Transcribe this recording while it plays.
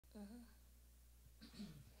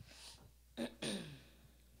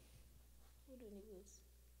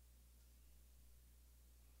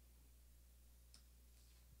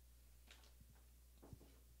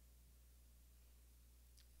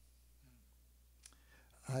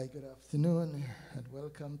Hi, good afternoon, and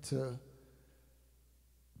welcome to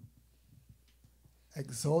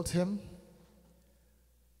Exalt Him,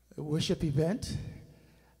 a worship event.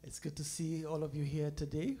 It's good to see all of you here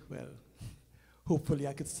today. Well, hopefully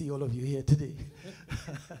I could see all of you here today.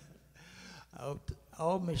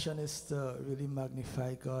 Our mission is to really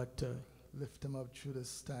magnify God, to lift Him up through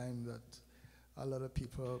this time that a lot of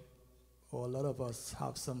people, or a lot of us,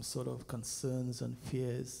 have some sort of concerns and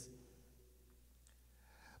fears.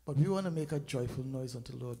 But we want to make a joyful noise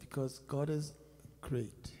unto the Lord because God is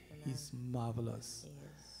great. Amen. He's marvelous.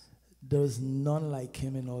 Yes. There is none like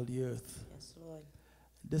Him in all the earth. Yes, Lord.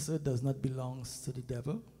 This earth does not belong to the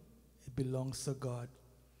devil. It belongs to God.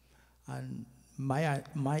 And my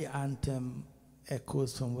anthem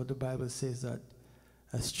echoes from what the Bible says, that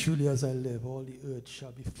as truly as I live, all the earth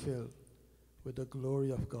shall be filled with the glory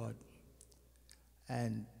of God.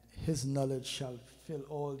 And His knowledge shall fill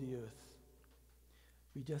all the earth.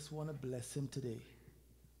 We just want to bless Him today.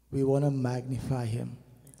 We want to magnify Him,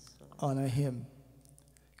 yes, honor Him,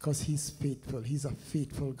 because He's faithful. He's a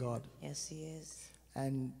faithful God. Yes, He is.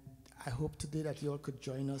 And I hope today that you all could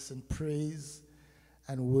join us in praise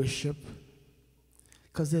and worship,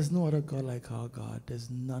 because there's no other God like our God. There's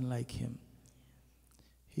none like Him.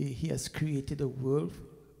 He has created a world.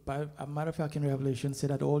 By a matter of fact, in Revelation, said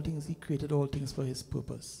that He created all things for His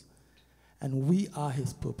purpose. And we are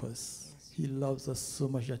His purpose. He loves us so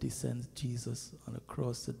much that He sends Jesus on the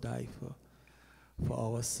cross to die for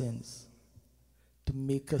our sins, to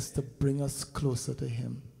bring us closer to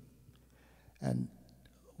Him. And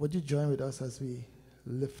would you join with us as we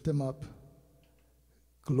lift Him up,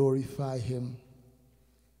 glorify Him,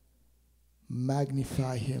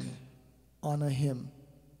 magnify Him, honor Him?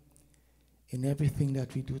 In everything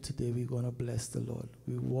that we do today, we're going to bless the Lord.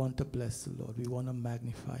 We want to bless the Lord. We want to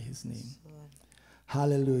magnify His name.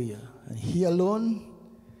 Hallelujah. And He alone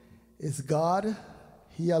is God.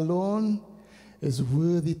 He alone is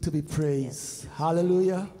worthy to be praised. Yes.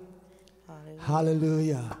 Hallelujah. Hallelujah.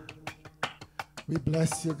 Hallelujah. We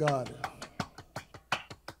bless you, God.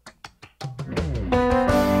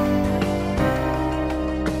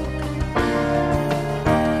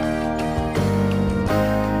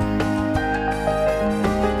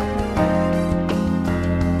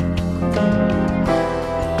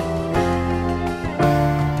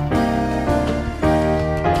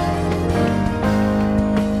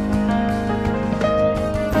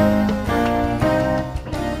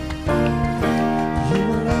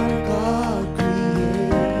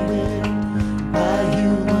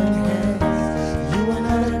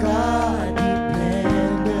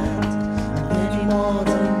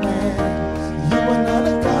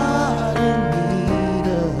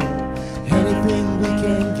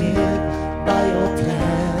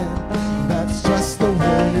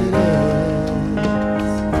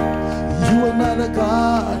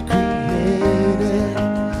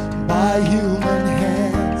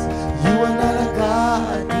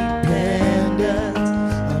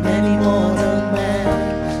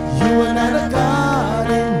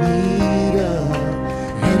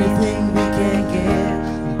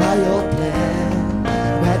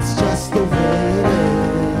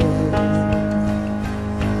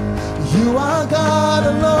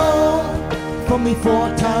 Before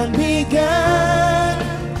time began,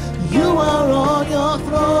 you are on your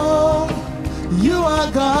throne. You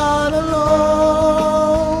are God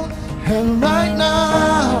alone. And right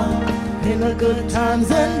now, in the good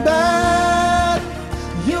times and bad,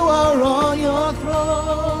 you are on your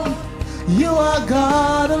throne. You are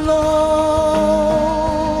God alone.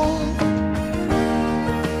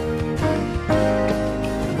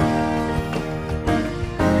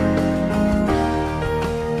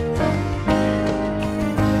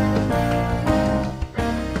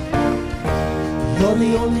 You're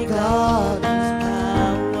the only God whose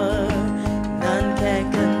power none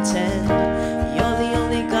can contend. You're the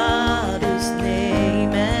only God whose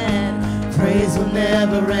name and praise will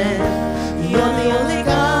never end. You're the only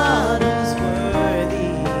God who's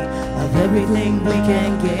worthy of everything we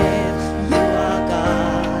can give. You are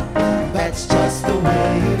God, that's just the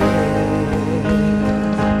way it is.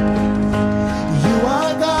 You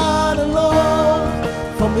are God alone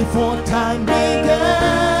from before time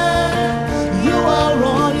began. You are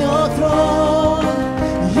on your throne.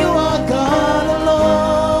 You are God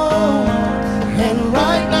alone. And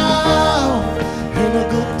right now, in the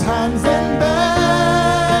good times and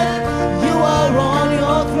bad, you are on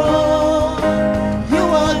your throne. You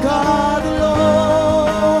are God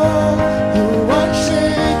alone. You're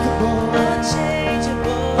unshakable,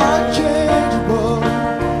 unchangeable,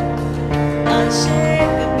 unshakable.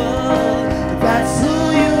 That's who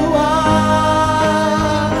you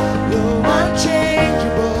are.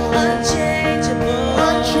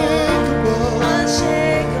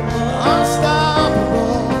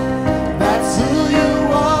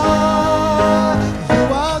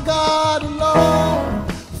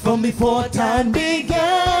 from before time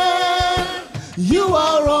began. You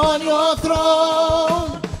are on your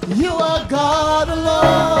throne. You are God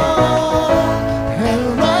alone.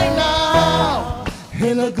 And right now,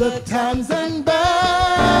 in the good times and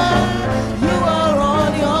bad, you are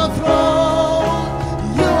on your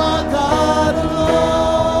throne. You are God alone.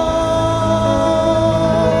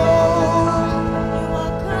 You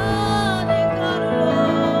are God and God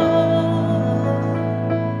alone.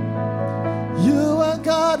 You are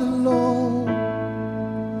God alone.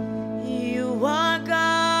 You are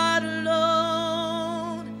God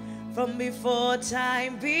alone. From before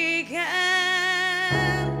time began,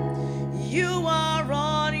 you are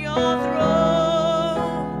on your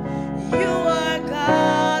throne. You are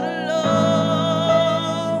God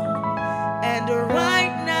alone. And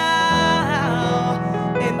right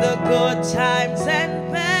now, in the good times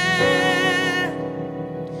and bad,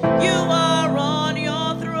 you are on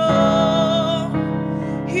your throne.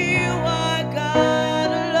 You are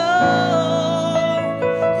God alone.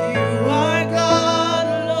 You are God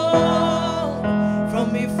alone.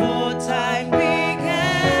 From before time began,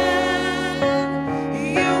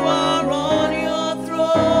 you are on your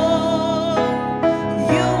throne.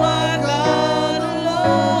 You are God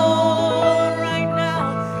alone right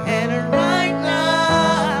now. And right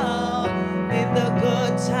now, in the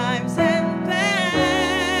good times and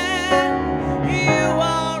bad, you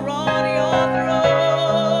are on your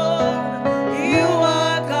throne. You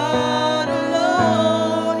are God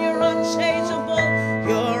alone. You're unchangeable.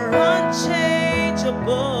 You're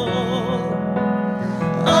unchangeable.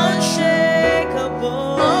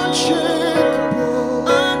 Unshakable. Unshakable.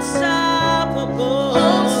 Unstoppable.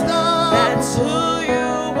 That's who you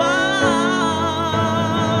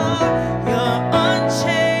are. You're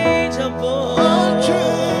unchangeable.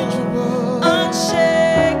 Unchangeable.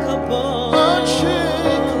 Unshakable.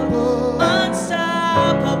 Unshakable.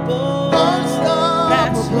 Unstoppable.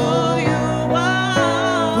 That's who you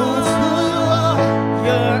are. That's who you are.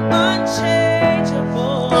 You're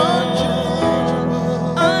unchangeable.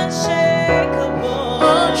 Unchangeable. Unshakable.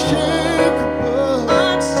 Unshakable.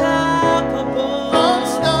 Unstoppable.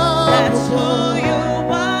 That's who you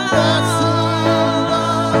are. That's who you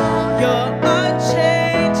are. You're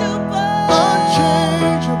unchangeable.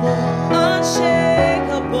 Unchangeable.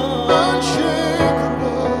 Unshakable.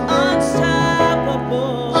 Unshakable.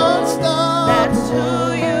 Unstoppable. That's who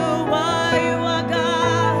you are. You are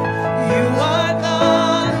God. You are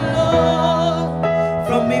God alone.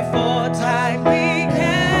 From before time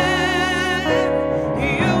began,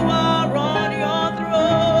 you are on your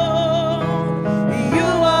throne. You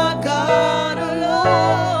are God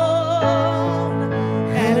alone.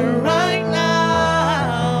 And right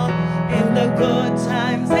now, in the good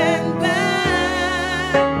times and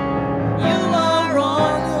bad, you are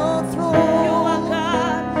on your throne. You are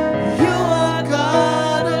God. You are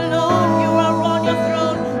God alone. You are on your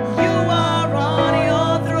throne. You are on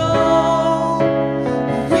your throne.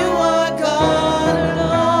 You are God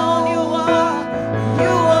alone.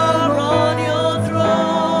 You are on your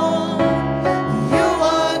throne. You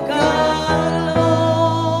are God alone.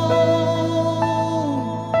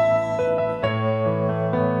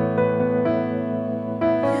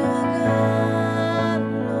 You are God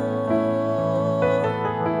alone.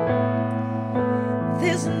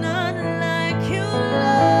 There's none like you,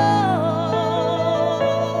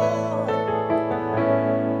 Lord.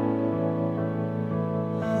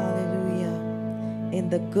 Hallelujah. In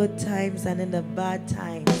the good times and in the bad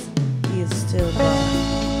times, He is still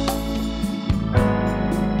God.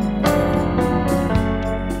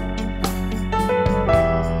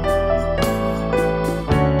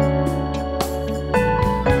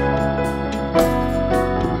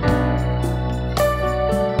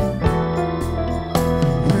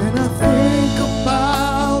 When I think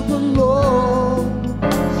about the Lord,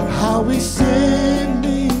 how He saved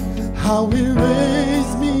me, how He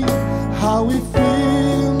raised me, how He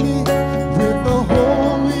filled me with the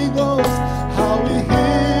Holy Ghost, how He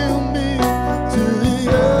healed me to the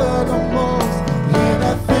uttermost. When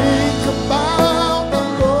I think about the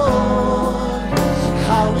Lord,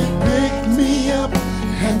 how He picked me up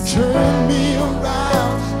and turned me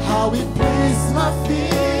around, how He placed my feet.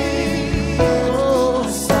 Oh,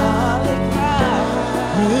 Solid ground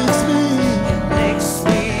makes me makes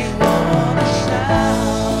me wanna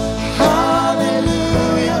shout. hallelujah.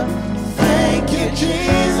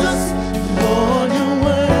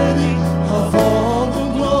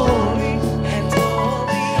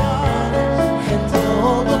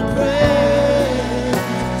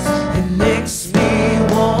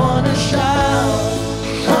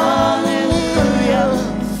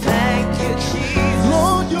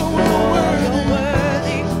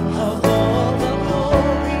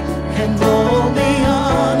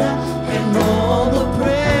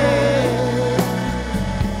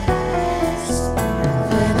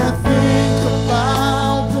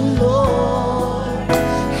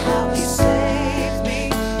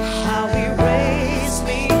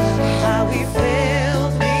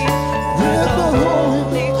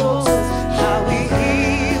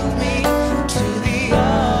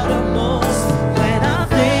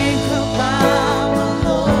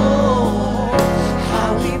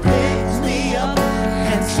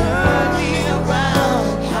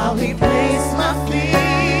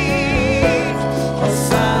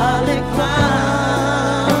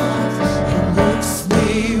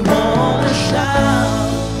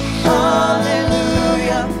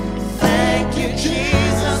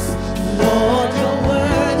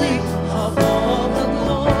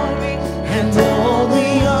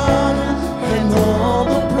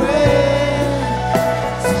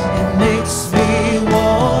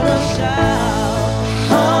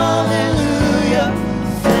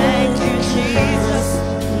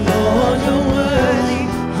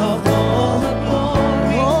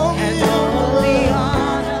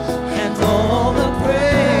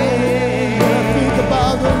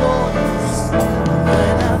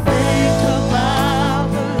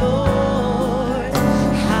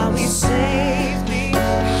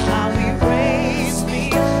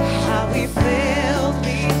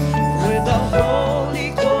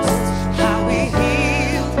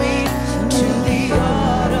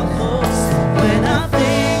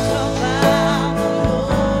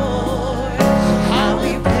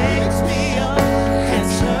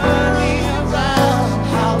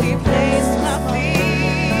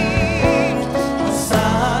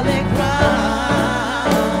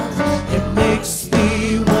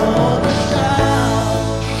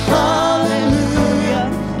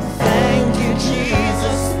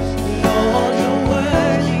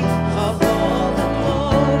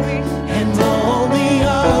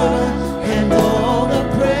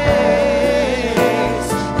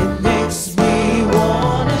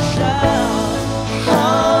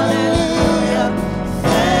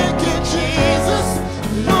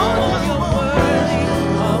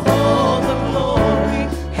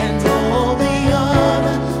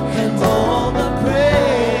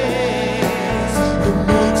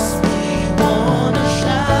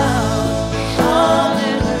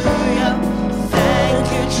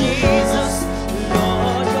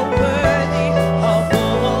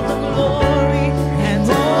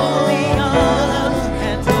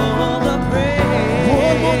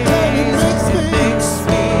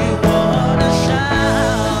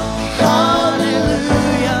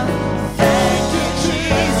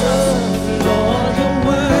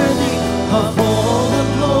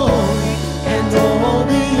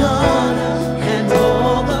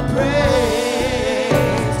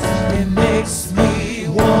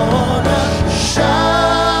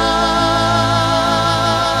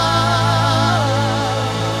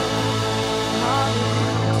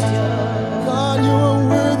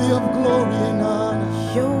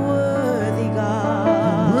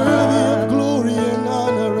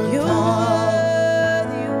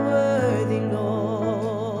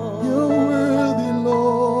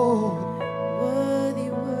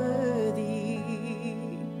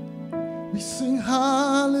 We sing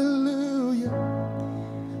hallelujah.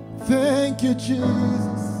 Thank you,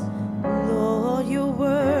 Jesus. Lord, you're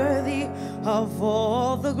worthy of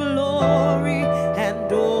all the glory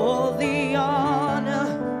and all the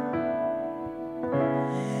honor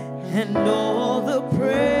and all the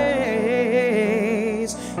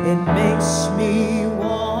praise. It makes me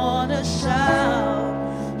wanna shout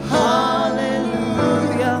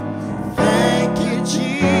hallelujah. Thank you,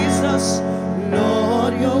 Jesus.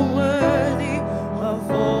 Lord, you're worthy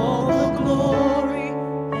of all the glory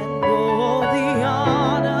and all the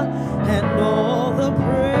honor and all the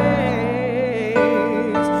praise.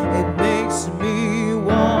 It makes me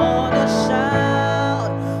wanna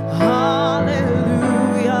shout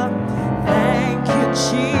hallelujah. Thank you,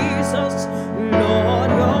 Jesus. Lord,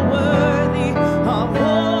 you're worthy of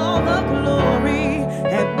all the glory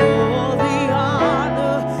and all the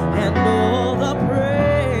honor and all the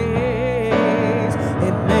praise.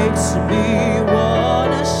 It makes me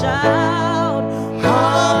wanna shout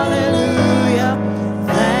hallelujah.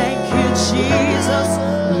 Thank you, Jesus.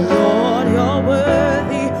 Lord, you're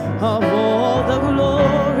worthy of all the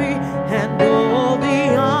glory and all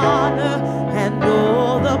the honor and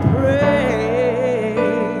all the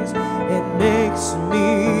praise. It makes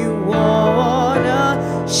me wanna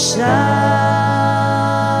shout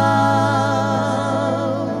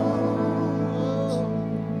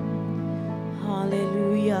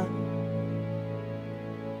hallelujah.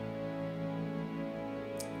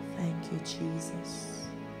 Thank you, Jesus.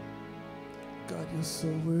 God, you're so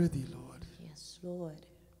worthy, Lord. Yes, Lord.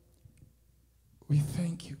 We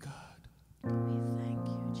thank you, God. We thank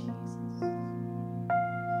you, Jesus.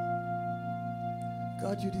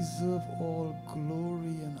 God, you deserve all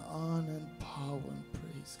glory and honor and power and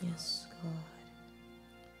praise, God. Yes, God.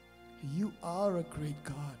 You are a great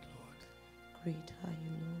God, Lord. Great are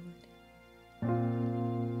you, Lord.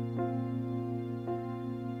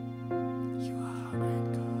 You are a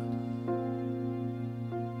great God.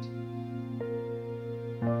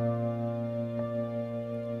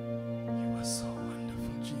 You are so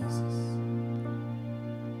wonderful, Jesus.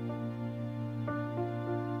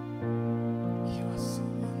 You are so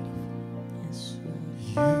wonderful. Yes, Lord.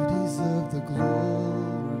 You deserve the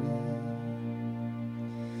glory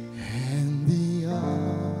and the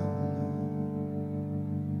honor.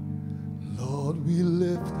 Lord, we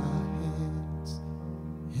lift our hands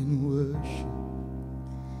in worship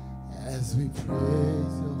as we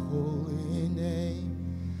praise your holy name.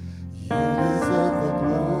 You deserve the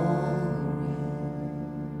glory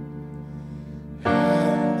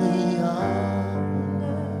and the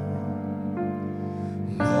honor.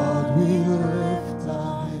 Lord, we lift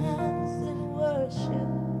our hands In worship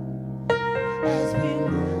as we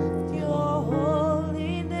lift your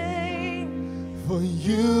holy name. For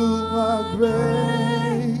you are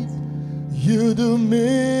great, you do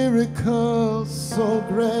miracles so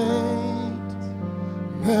great.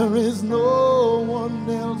 There is no one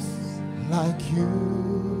else like you.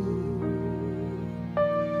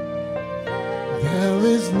 There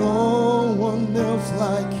is no one else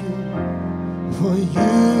like you. For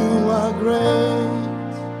you are great,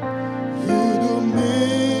 you do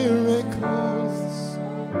miracles so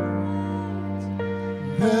great.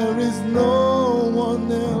 There is no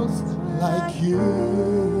one else like you.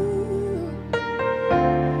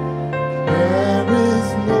 There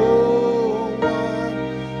is no one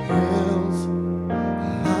else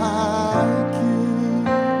like you.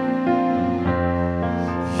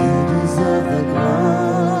 You deserve the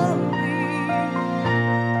glory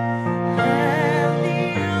And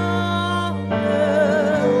the honor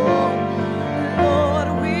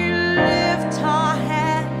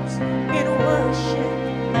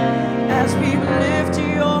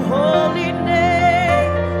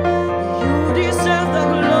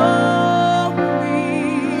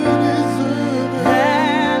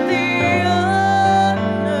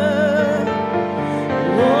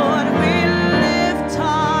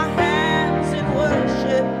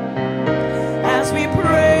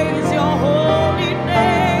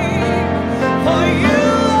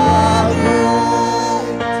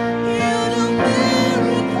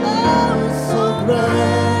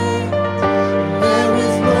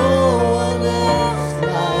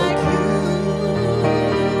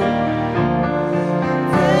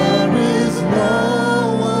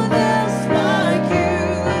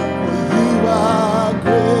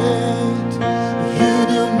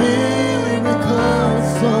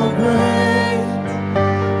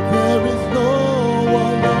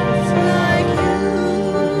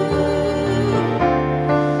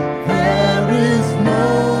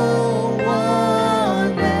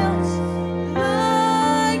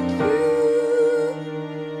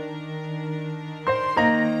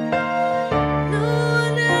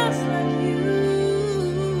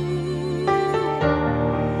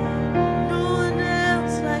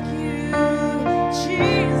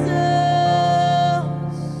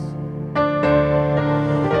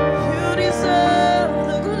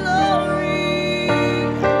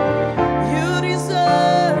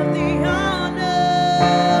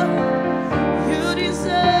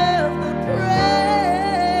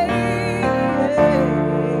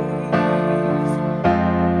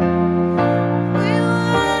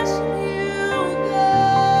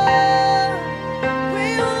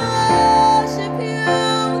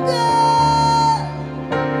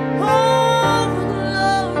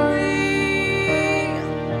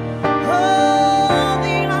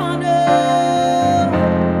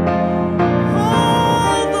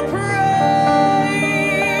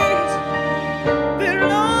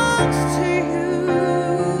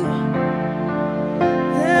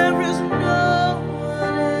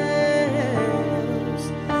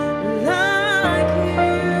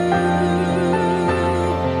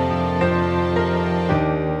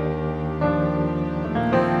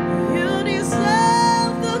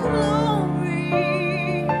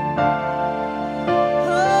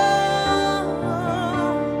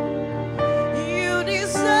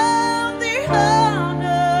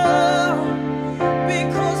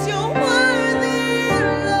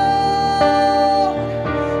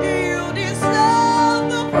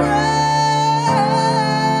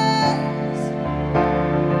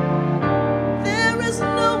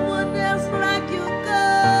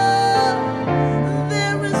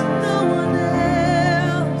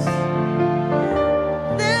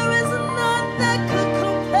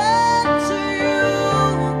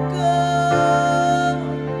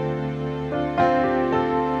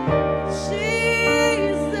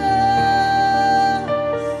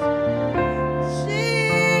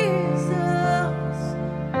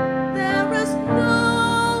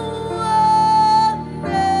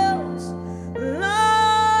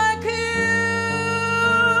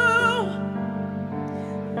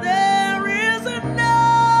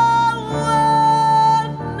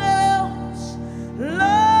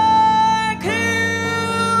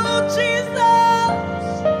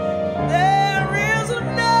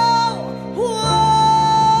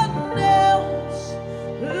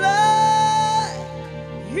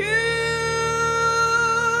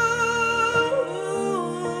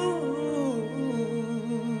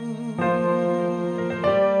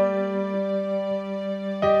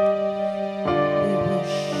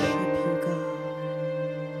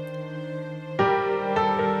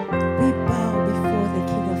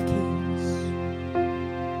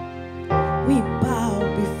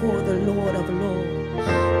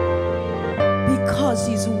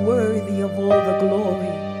all the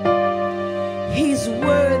glory. He's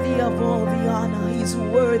worthy of all the honor. He's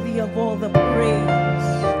worthy of all the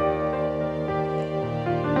praise.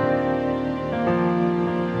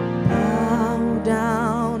 Bow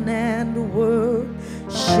down and worship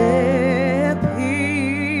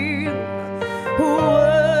Him.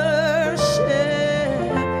 Worship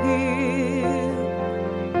Him.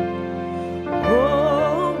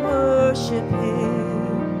 Oh, worship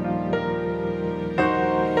Him.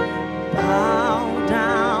 Bow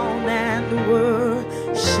down and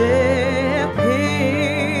worship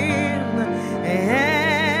Him.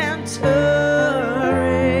 Enter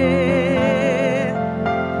in.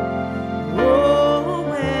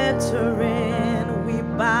 Oh, enter in. We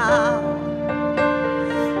bow.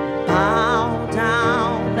 Bow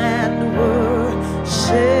down and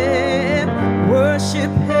worship.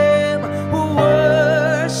 Worship Him.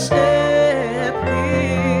 Worship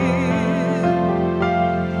Him.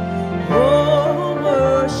 Oh,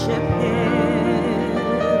 worship Him.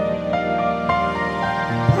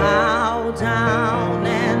 Bow down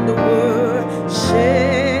and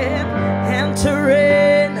worship. Enter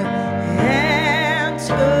in.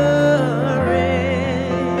 Enter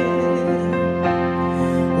in.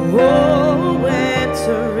 Oh,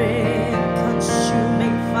 enter in.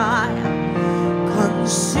 Consuming fire.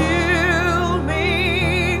 Consuming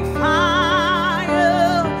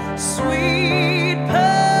fire. Sweet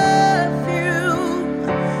perfume.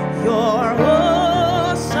 Your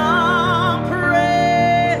awesome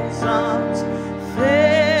presence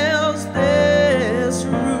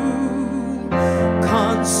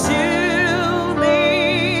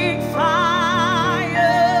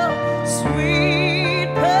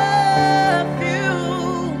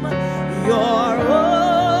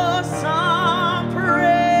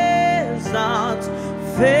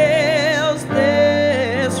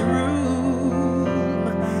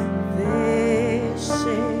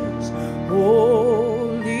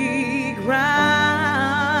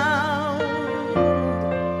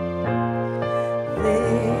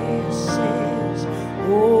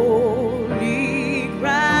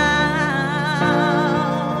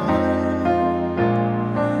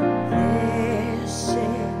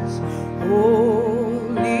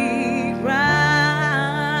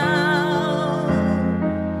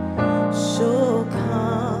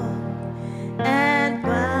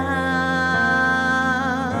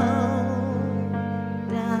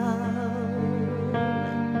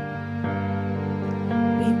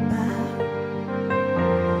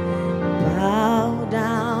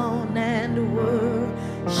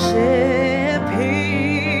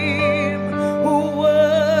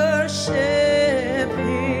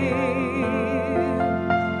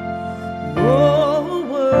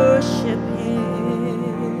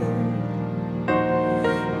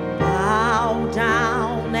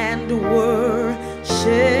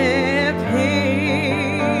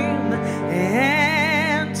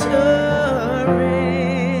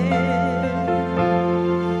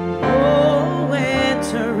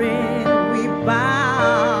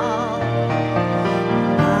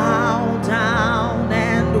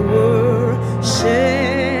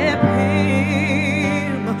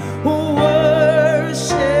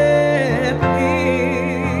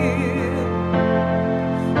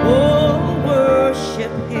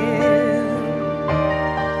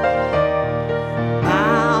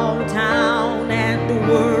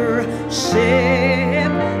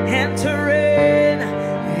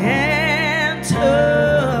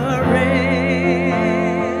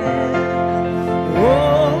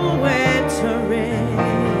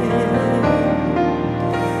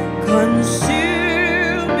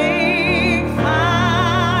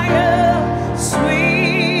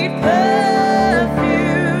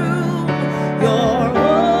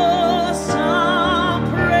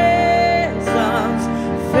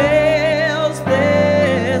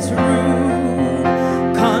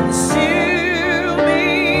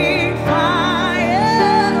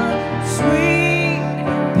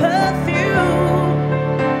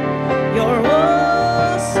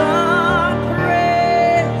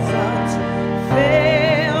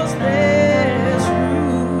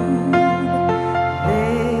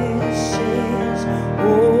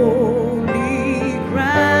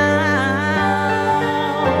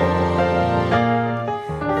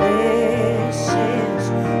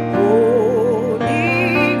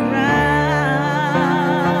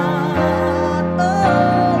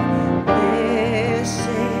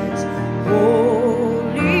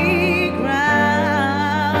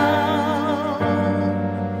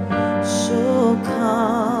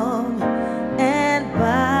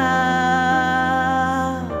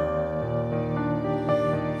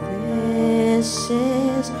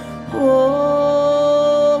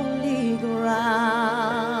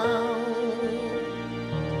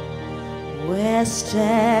We're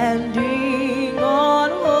standing on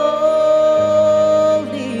holy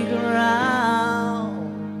ground,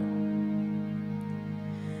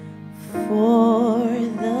 for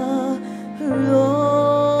the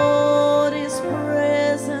Lord is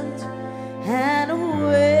present, and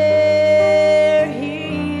where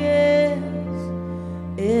He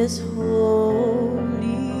is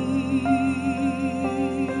holy.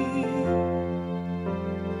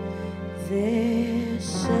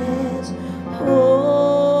 This is holy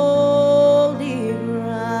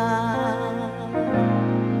ground.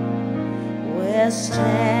 We're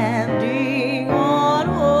standing on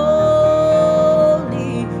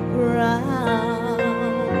holy ground,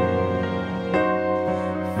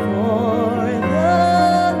 for the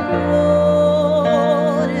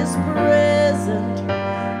Lord is present,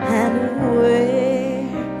 and where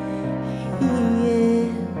He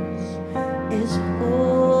is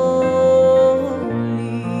holy.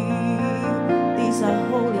 These are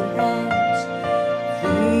holy hands.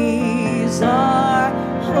 These are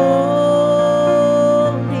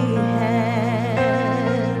holy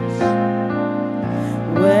hands.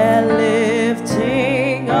 We're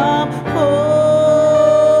lifting up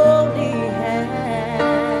holy hands,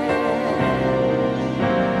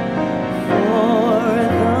 for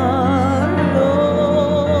the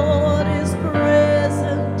Lord is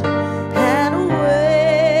present, and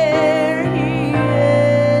where He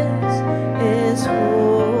is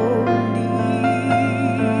holy.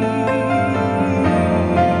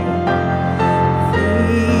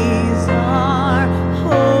 These are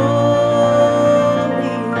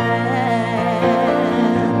holy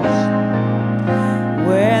hands.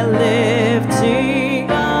 We're lifting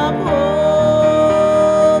up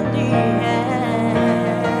holy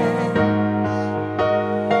hands,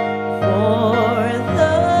 for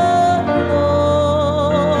the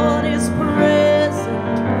Lord is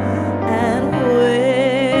present, and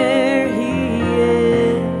where He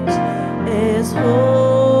is holy.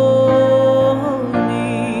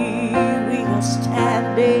 We are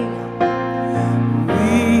standing.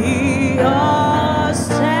 We are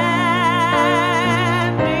standing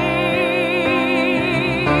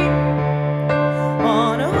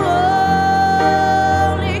on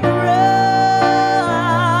holy ground,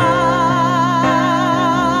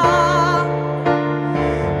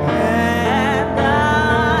 and I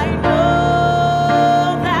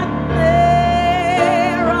know that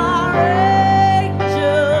there are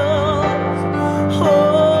angels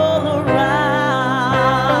all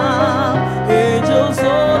around, angels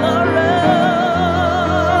all around.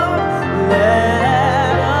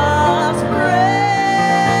 Let us praise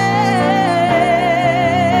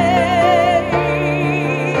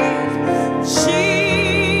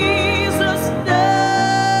Jesus now.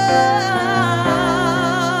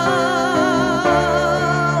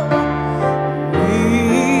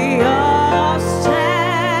 We are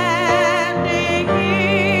standing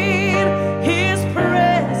in His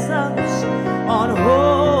presence on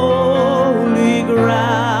holy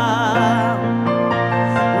ground.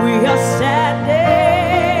 We are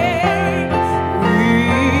standing.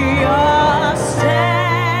 We are standing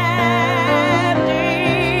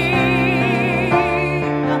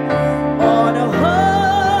on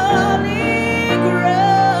holy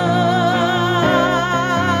ground,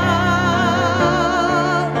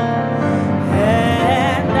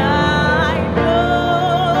 and I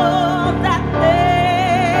know that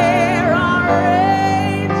there are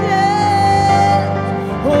angels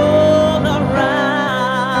all around.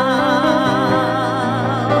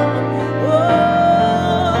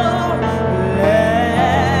 Oh,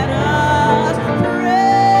 let us praise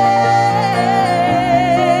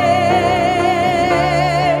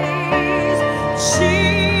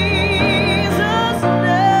Jesus now.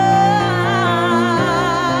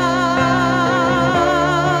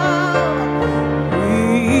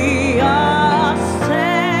 We are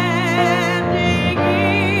standing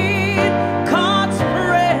in God's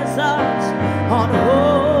presence on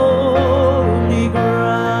holy ground.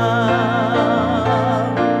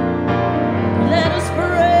 Let us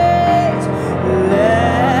praise.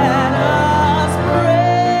 Let us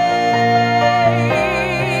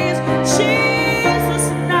praise Jesus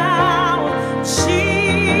now.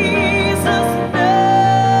 Jesus now.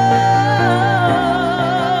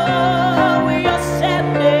 We are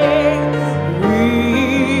standing.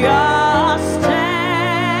 We are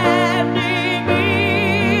standing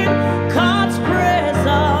in God's presence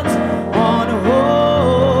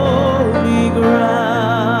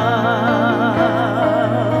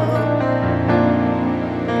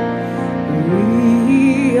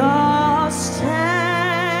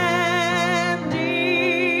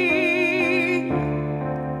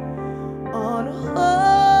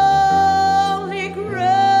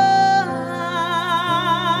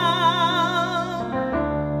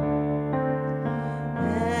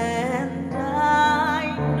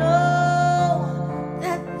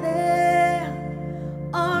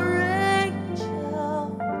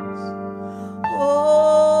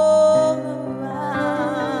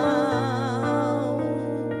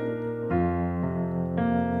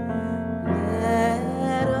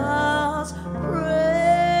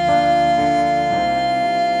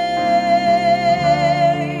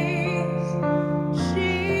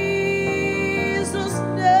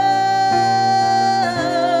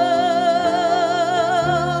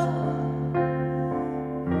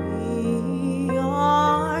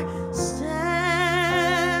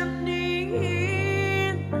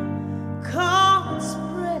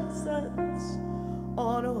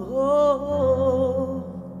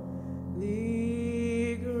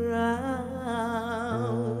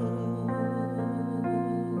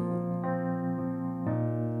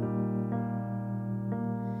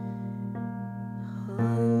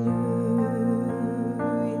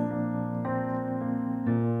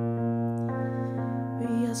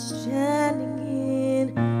are standing in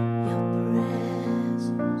your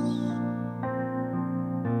presence.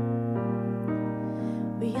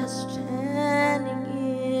 We are standing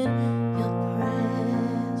in your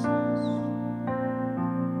presence.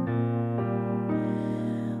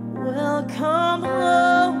 Welcome,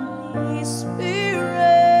 Holy Spirit.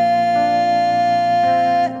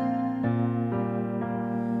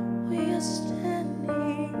 We are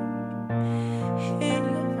standing in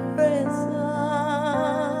your presence.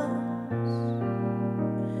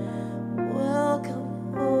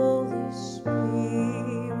 Welcome, Holy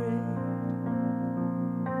Spirit.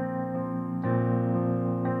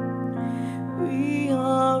 We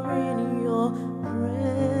are in your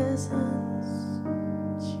presence,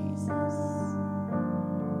 Jesus.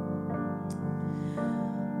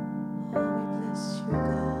 Oh, we bless you,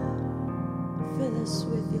 God. Fill us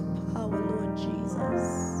with your power, Lord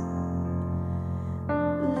Jesus.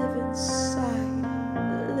 Live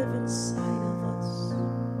inside of us.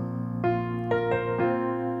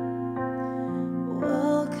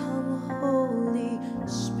 Welcome, Holy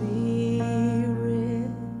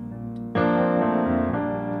Spirit.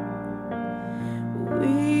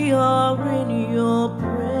 We are in your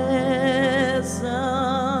presence.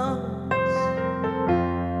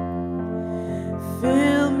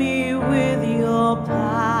 Fill me with your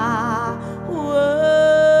power.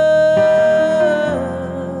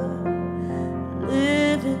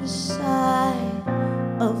 Live inside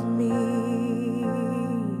of me.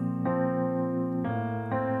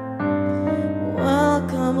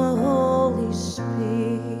 Welcome, Holy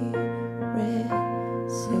Spirit.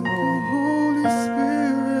 Sing, Holy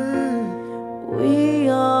Spirit. we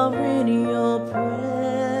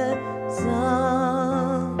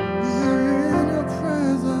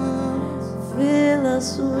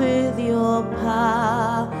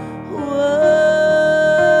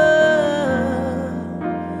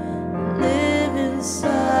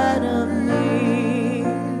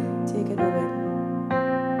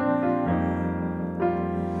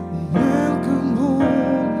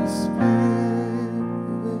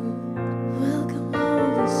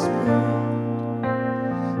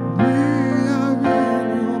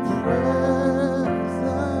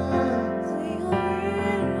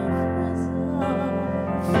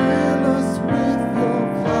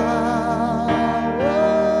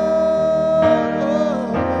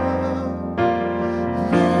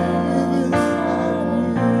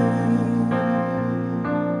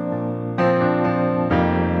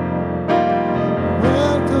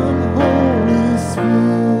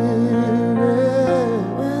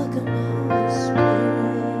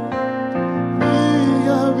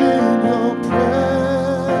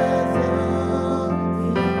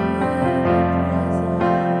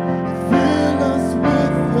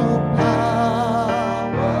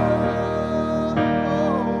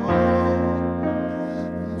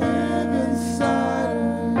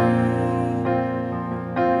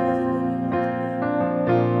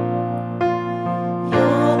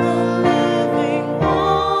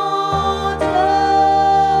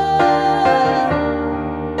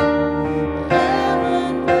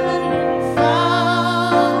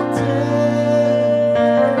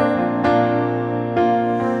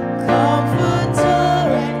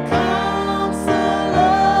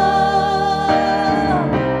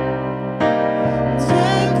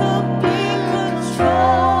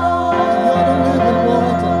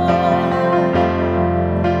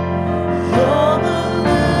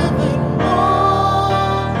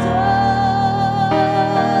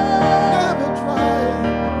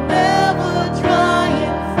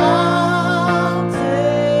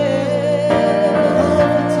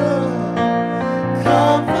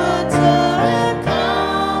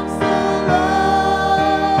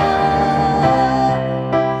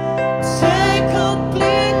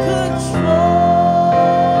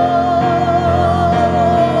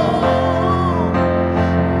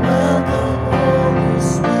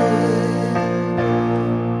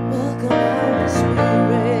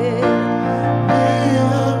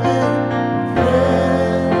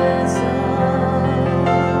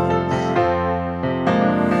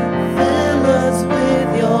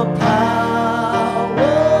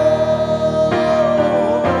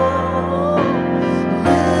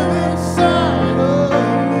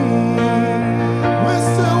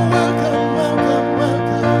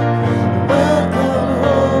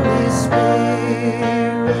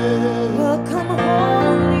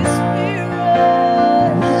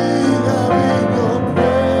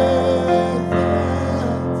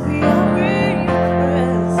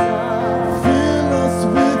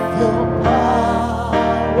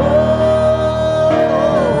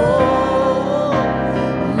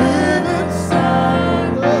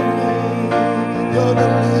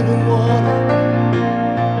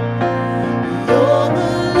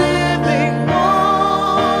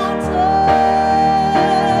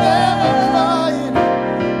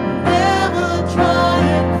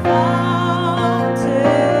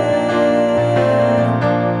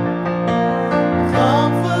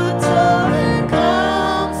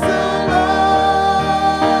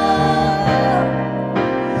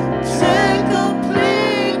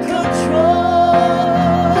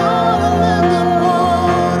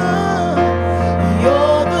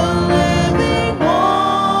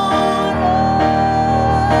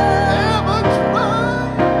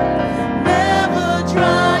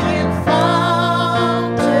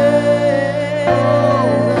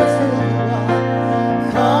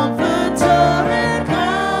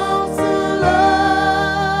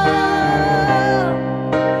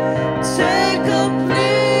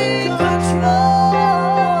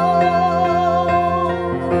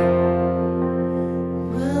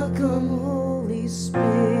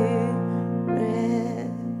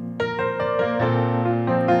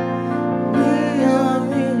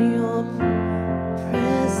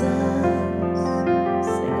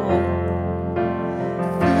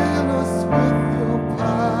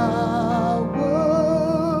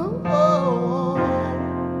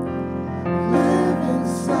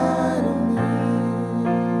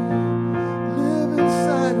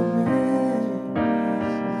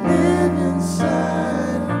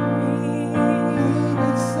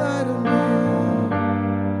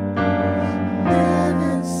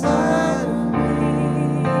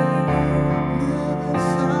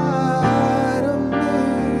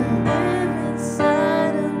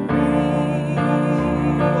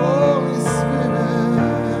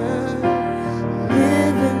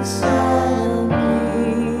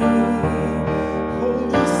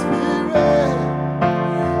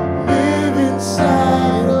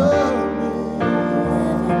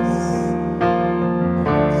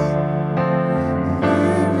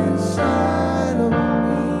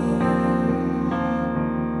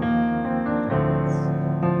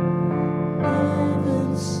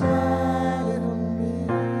inside of me.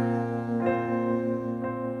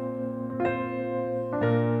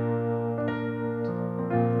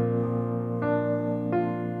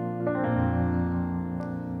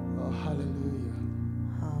 Oh, hallelujah.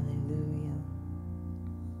 Hallelujah.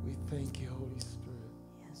 We thank you, Holy Spirit.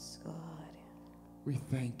 Yes, God. We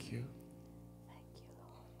thank you. Thank you,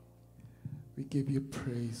 Lord. We give you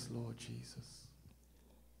praise, Lord Jesus.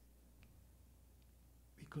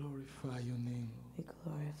 We glorify your name, Lord. We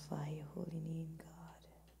glorify your holy name, God.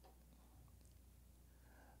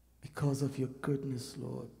 Because of your goodness,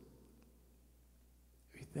 Lord.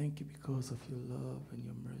 We thank you because of your love and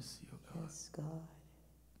your mercy, oh God. Yes, God.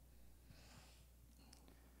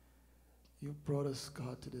 You brought us,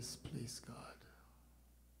 God, to this place, God.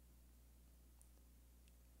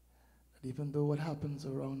 That even though what happens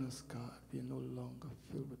around us, God, we are no longer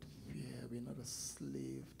filled with fear. We're not a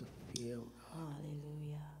slave to fear, oh God.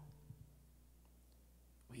 Hallelujah.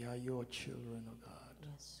 We are your children, oh God.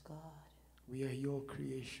 Yes, God. We are your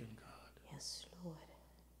creation, God. Yes, Lord.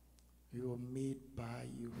 We were made by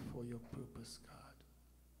you for your purpose, God.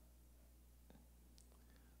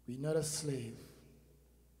 We're not a slave.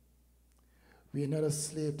 We are not a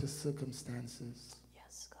slave to circumstances.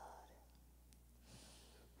 Yes, God.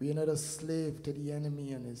 We are not a slave to the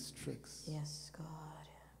enemy and his tricks. Yes, God.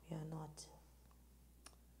 We are not.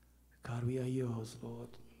 God, we are yours,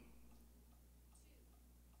 Lord.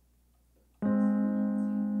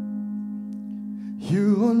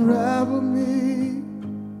 You unravel me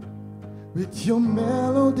with your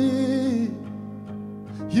melody.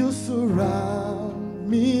 You surround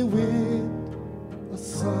me with a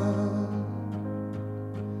song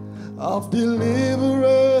of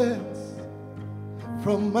deliverance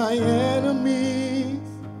from my enemies,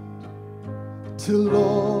 till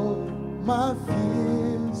all my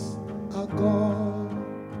fears are gone.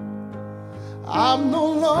 I'm no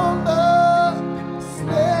longer a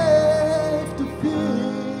slave to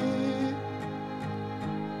fear.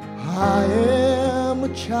 I am a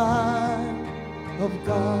child of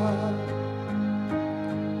God.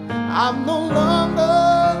 I'm no longer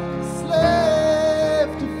a slave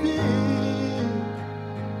to fear.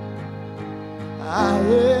 I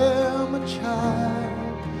am a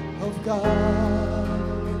child of God.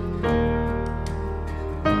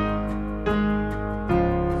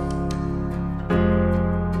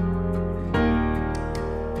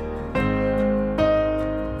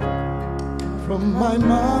 From my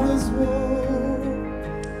mother's womb,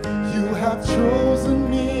 you have chosen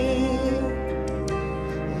me.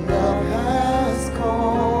 Love has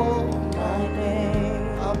called my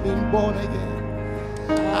name. I've been born again.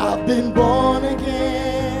 I've been born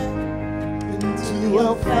again into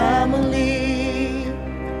a family.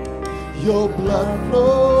 Your blood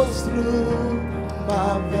flows through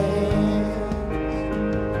my veins.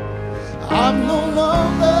 I'm no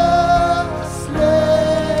longer a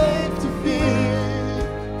slave to fear.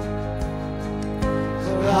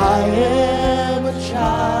 For I am a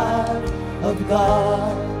child of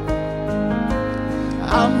God.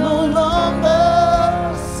 I'm no longer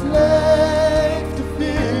a slave to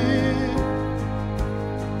fear.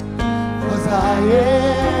 'Cause I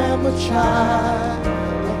am a child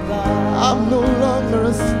of God. I'm no longer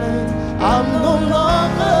a slave. I'm no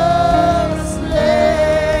longer a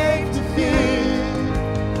slave to fear.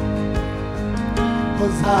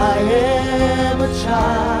 'Cause I am a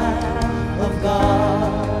child of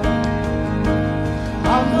God.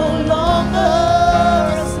 I'm no longer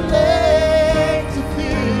a slave to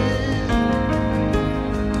fear.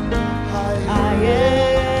 I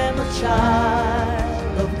am a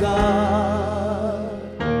child of God.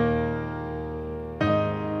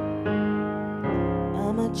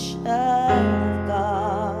 I'm a child of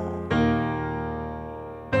God.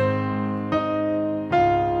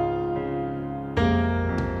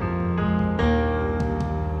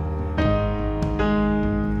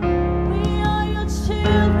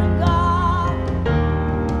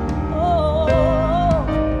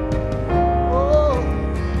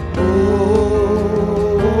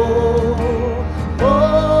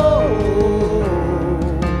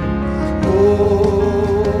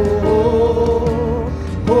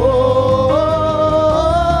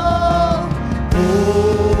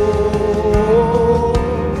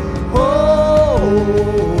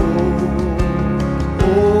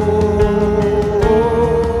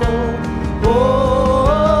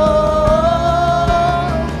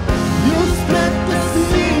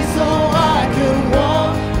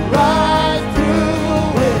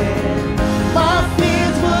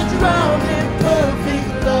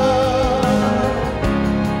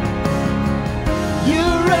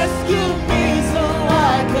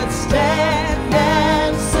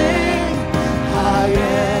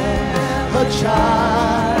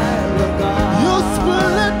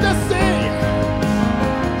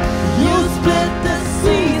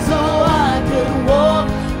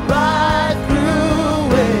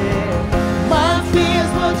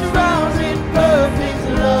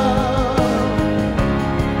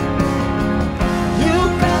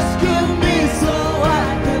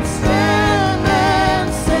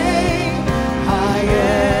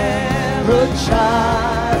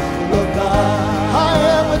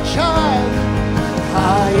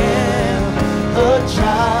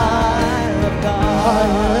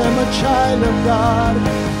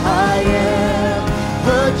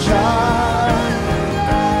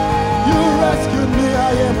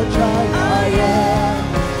 a child. I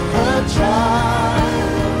am a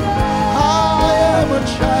child. I am a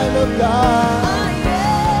child of God.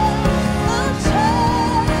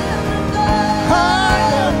 I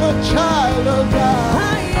am a child of God. I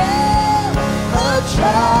am a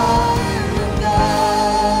child of God.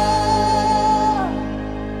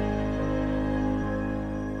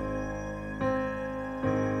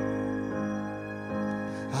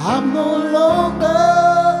 I'm no longer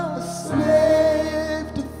a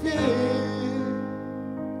slave to fear.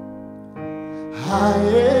 I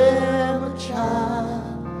am a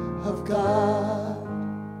child of God.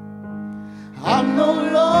 I'm no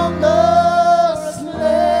longer a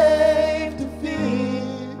slave to fear.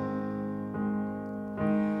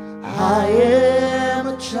 I am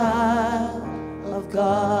a child of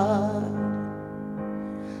God.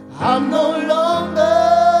 I'm no longer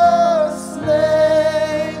a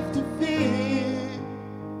slave to fear.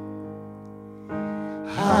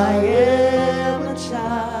 I am a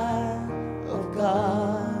child of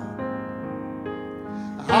God.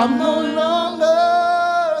 I'm no longer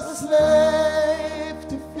a slave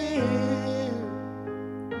to fear.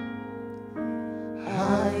 I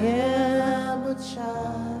am a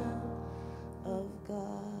child of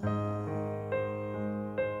God.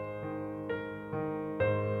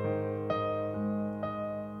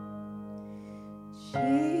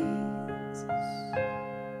 Jesus,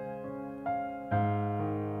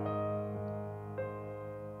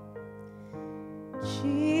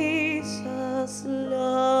 Jesus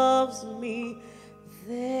loves me,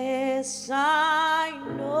 this I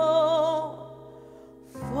know,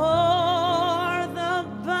 for the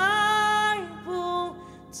Bible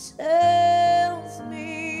tells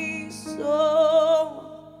me so.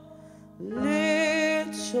 Little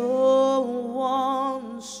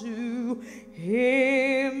ones to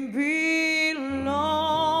Him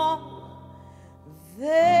belong.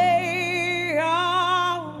 They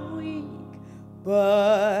are weak,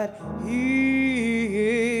 but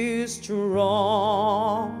He is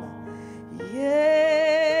strong.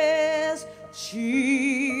 Yes,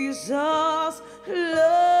 Jesus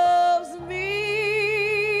loves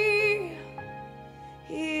me.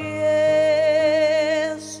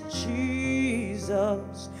 Yes,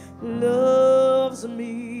 Jesus loves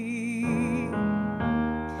me.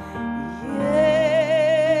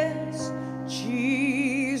 Yes,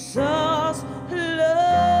 Jesus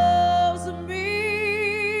loves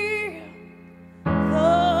me.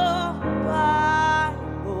 The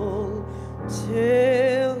Bible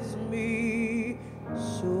tells me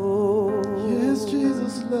so. Yes,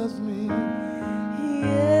 Jesus loves me.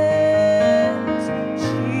 Yes,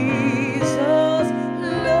 Jesus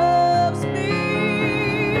loves me.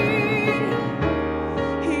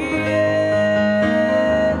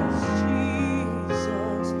 Yes,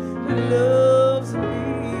 Jesus loves me.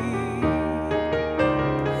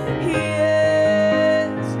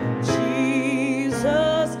 Yes,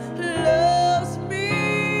 Jesus loves me.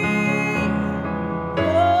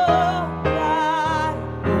 The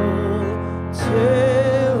Bible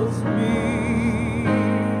tells me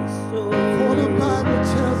so. For the Bible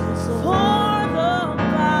tells me so. For the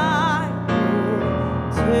Bible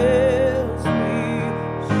tells me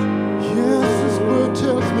so. Yes, His word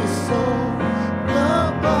tells me so. The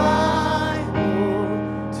Bible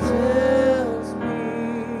tells me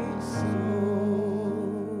so.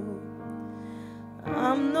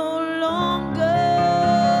 I'm no longer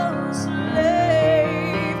a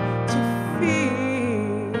slave to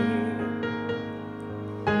fear,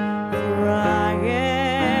 for I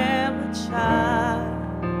am a child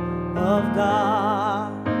of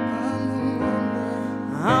God.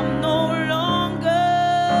 I'm no longer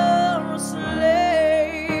a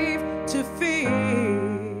slave to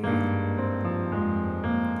fear,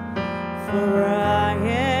 for I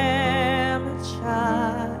am a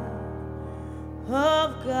child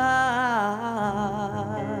of God.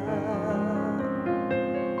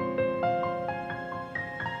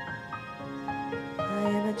 I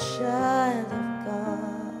am a child of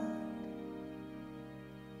God.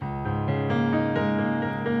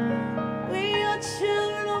 We are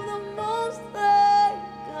children of the Most High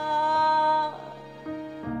God.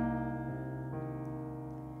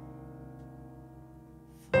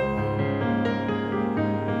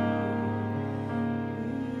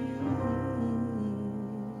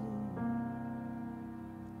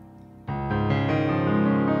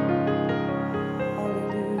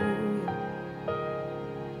 Hallelujah.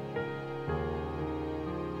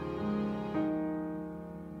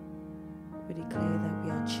 We declare that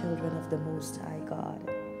we are children of the Most High God.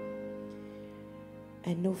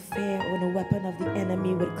 And no fear or no weapon of the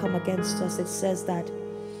enemy would come against us. It says that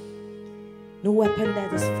No weapon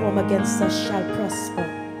that is formed against us shall prosper.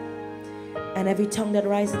 And every tongue that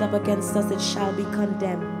rises up against us, it shall be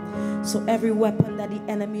condemned. So every weapon that the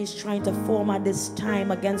enemy is trying to form at this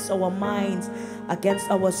time against our minds, against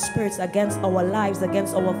our spirits, against our lives,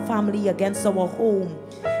 against our family, against our home,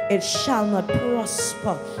 it shall not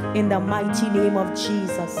prosper in the mighty name of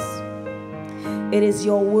Jesus. It is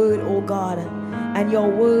your word, O God, and your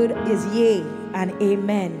word is yea and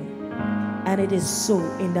amen. And it is so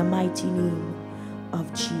in the mighty name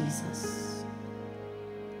of Jesus.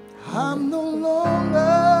 I'm no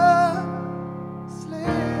longer slave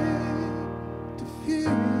to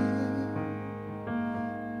fear,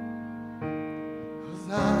 'cause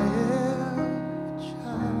I am a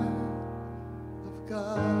child of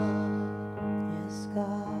God. Yes,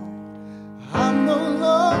 God. I'm no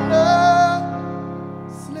longer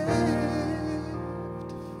slave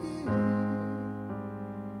to fear,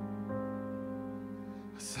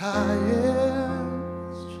 'cause I am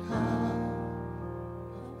a child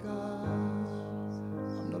of God.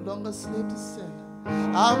 I'm no longer a slave to sin.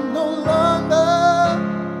 I'm no longer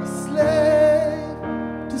a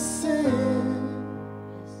slave to sin,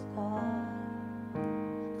 Yes, God.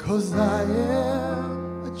 'cause I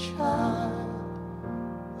am a child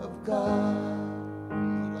of God.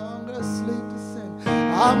 I'm no longer a slave to sin.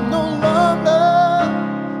 I'm no longer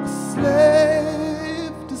a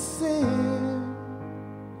slave to sin.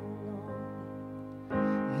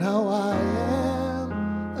 Now I am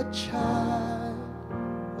a child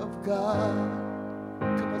of God.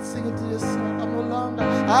 Come on, sing it to yourself. I'm no longer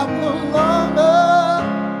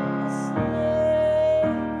A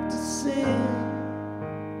slave to sin,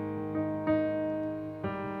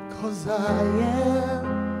 'cause I am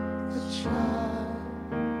a child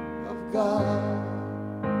of God.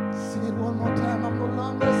 Sing it one more time. I'm no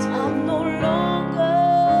longer a slave. I'm no longer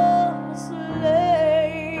a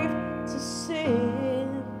slave to sin.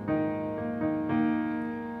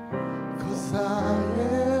 'Cause I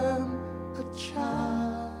am a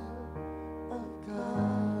child of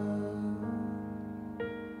God.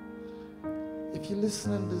 If you're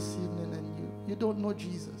listening this evening and you don't know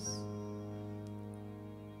Jesus,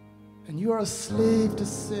 and you are a slave to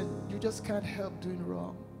sin, you just can't help doing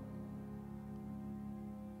wrong.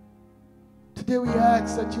 Today we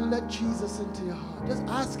ask that you let Jesus into your heart. Just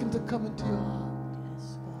ask him to come into your heart.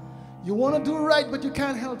 Yes, God. You want to do right, but you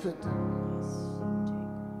can't help it.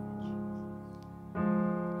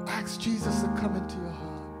 Ask Jesus to come into your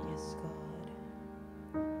heart. Yes,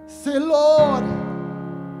 God. Say, Lord,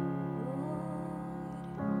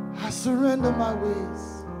 I surrender my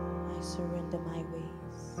ways. I surrender my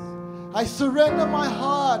ways. I surrender my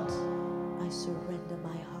heart I surrender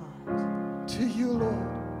my heart to you, Lord.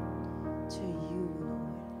 to you,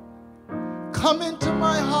 Lord. Come into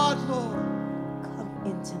my heart, Lord, Come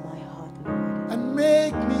into my heart, Lord, and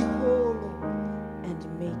make me whole, Lord. and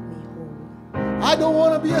make me whole. I don't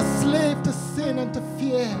want to be a slave to sin and to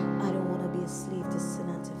fear. I don't want to be a slave to sin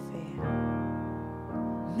and to fear.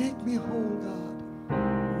 Make me whole, God.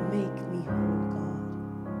 Make me whole, God.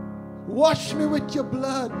 Wash me with your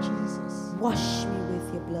blood, Jesus. Wash me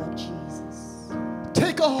with your blood, Jesus.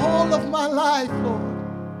 Take a hold of my life, Lord,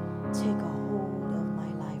 Take a hold of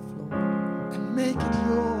my life, Lord, and make it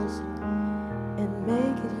yours. and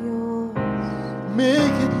make it yours.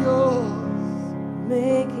 Make it yours.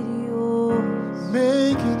 Make it yours.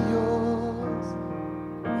 Make it yours.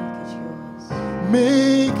 Make it yours.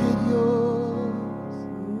 Make it yours.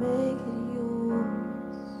 Make it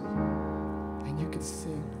yours. And you can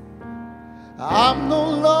sing. I'm no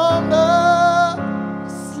longer a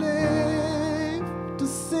slave to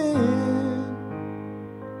sin,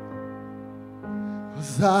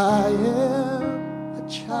 'cause I am a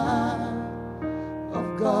child of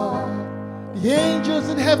God. The angels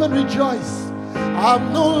in heaven rejoice.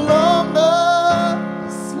 I'm no longer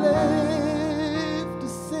a slave to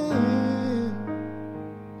sin.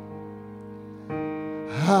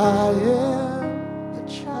 I am a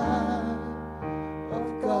child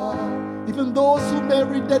of God. Even those who may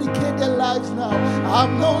rededicate their lives now,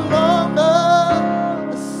 I'm no longer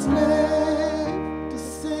a slave to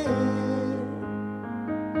sin,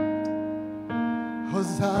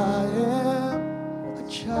 'cause I am a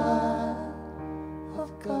child of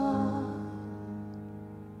God.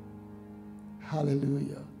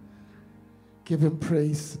 Hallelujah. Give him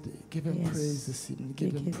praise today. Give him Yes. praise this evening.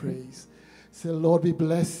 Give We him give him- praise. Say, Lord, we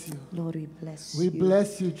bless you. Lord, we bless We you.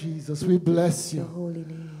 bless you, Jesus. We bless your you. holy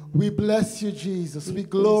name. We bless you, Jesus. We We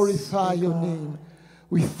bless glorify you, your God. name.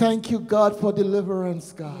 We thank you, God, for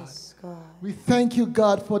deliverance, God. Yes, God. We thank you,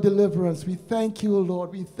 God, for deliverance. We thank you,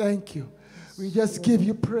 Lord. We thank you. Yes, We just give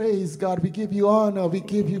you praise, God. We give you honor. We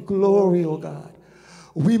give you glory, oh God.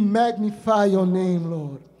 We magnify your name,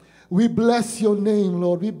 Lord. We bless your name,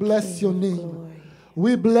 Lord. We bless your name.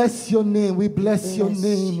 We bless your name. We bless your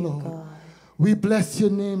name, Lord. We bless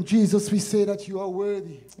your name. Jesus, we say that you are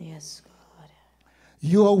worthy. Yes, God.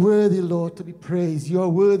 You are worthy, Lord, to be praised. You are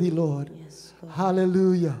worthy, Lord. Yes, God.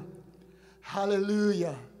 Hallelujah.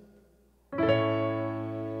 Hallelujah.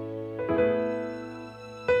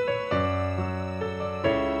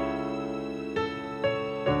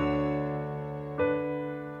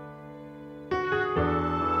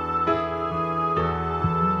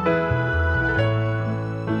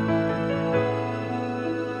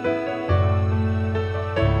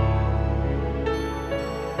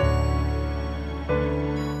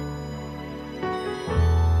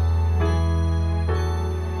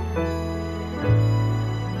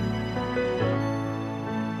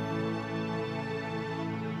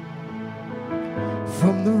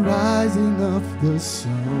 From the rising of the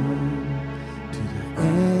sun to the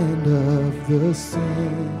end of the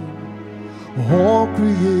same, all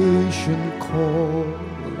creation call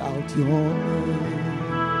out your name.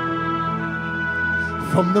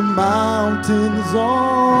 From the mountains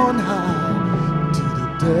on high to the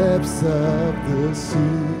depths of the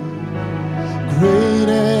sea, great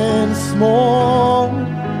and small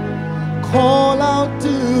call out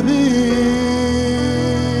to thee.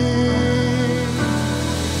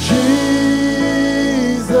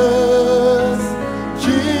 Jesus,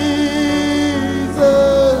 Jesus,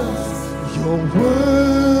 you're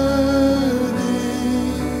worthy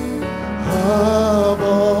of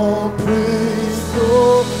all praise.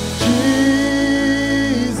 Oh,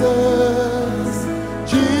 Jesus,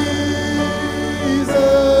 Jesus,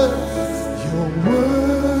 you're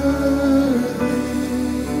worthy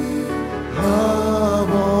of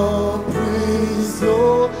all praise.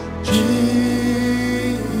 Oh,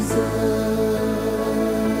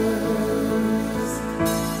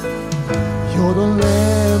 you're the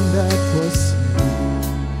Lamb that was slain.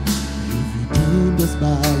 You've redeemed us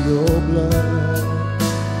by your blood.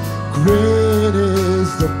 Great is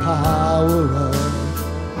the power of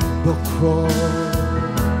the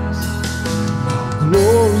cross. Now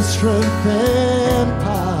glory, strength, and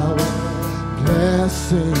power,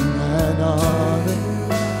 blessing and honor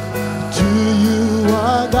to you,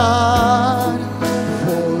 our God.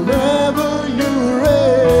 Forever you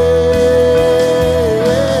reign.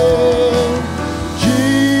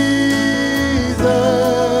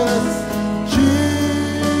 Jesus,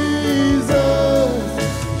 Jesus,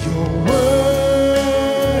 you're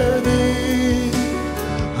worthy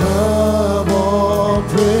of all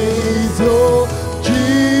praise. Oh,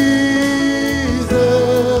 Jesus,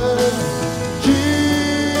 Jesus,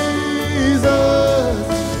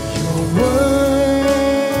 you're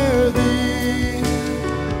worthy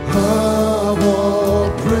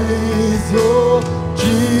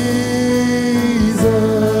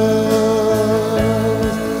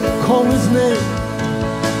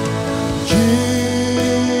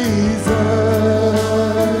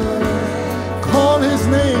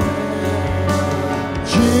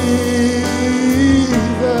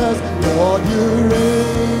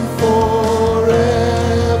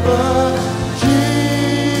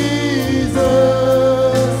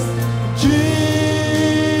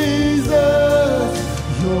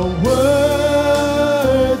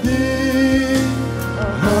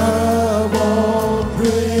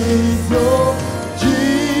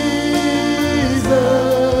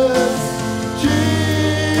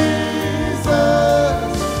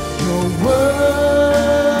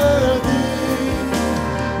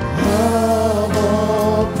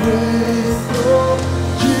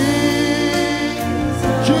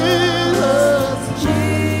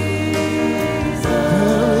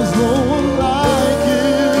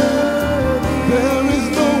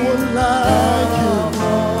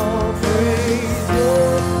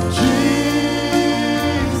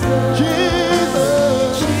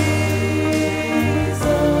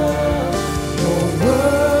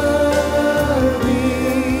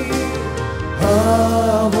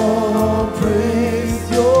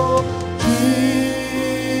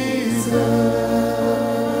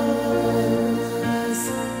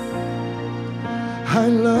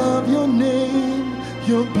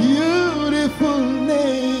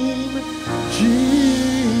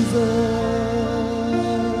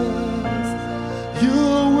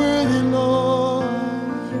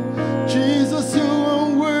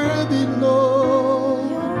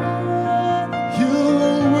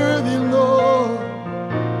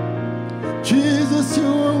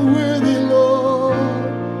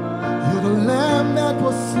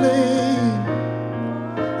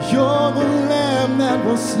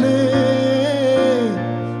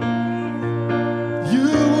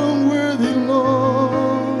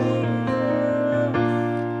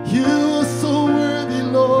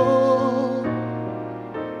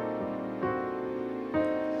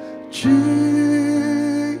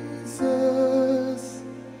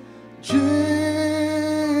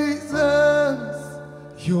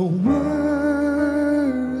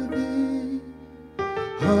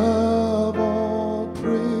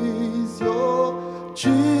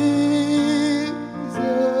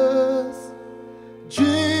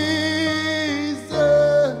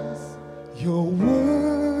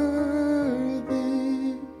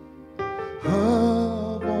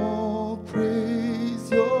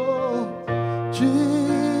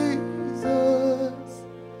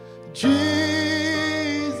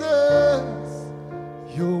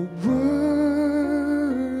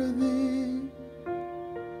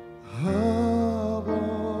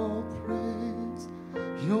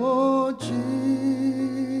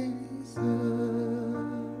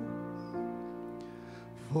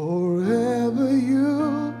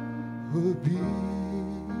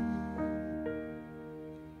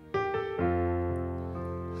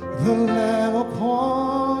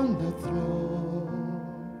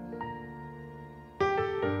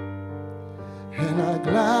and I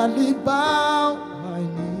gladly bow my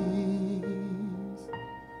knees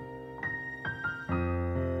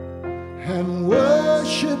and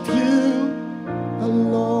worship you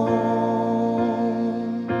alone.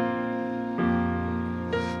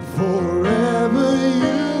 Forever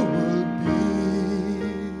you will be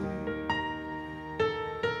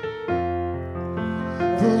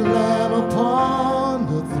the Lamb upon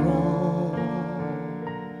the throne.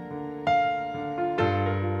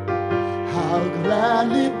 I'll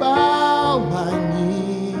gladly bow my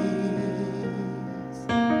knees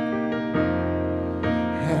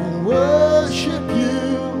and worship you,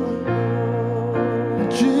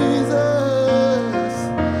 Jesus.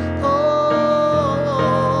 Oh,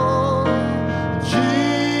 Jesus,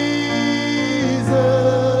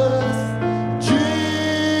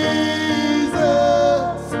 Jesus,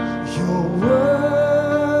 you're worthy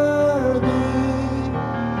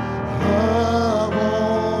of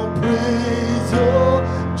all praise. Your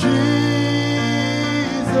Jesus,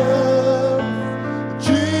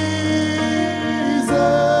 Jesus,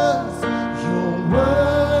 you're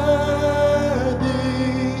worthy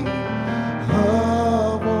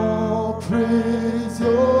of all praise.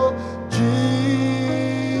 Your Jesus,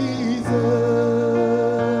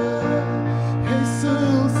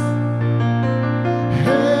 Jesus,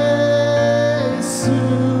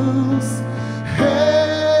 Jesus,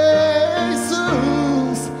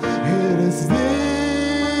 Jesus, eres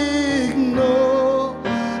digno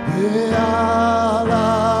de alabanza.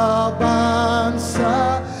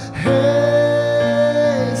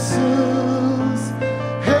 Jesus,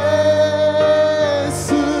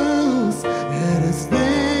 Jesus, eres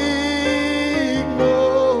digno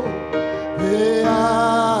de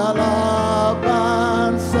alabanza.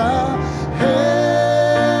 Jesus,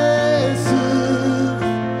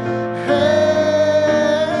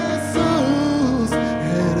 Jesus,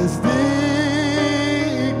 eres digno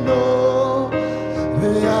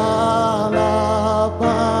de alabanza.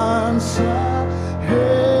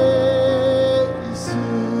 Jesus,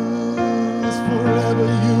 forever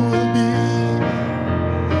you will be,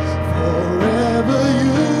 forever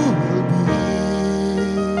you will be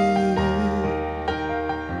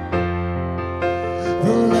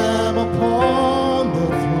the Lamb upon the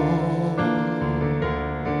throne.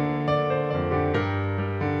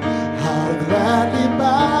 I'll gladly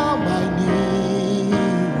bow my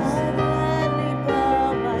knees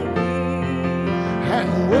and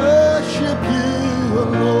worship you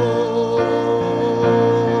alone.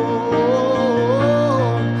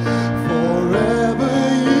 Forever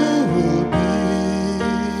you will be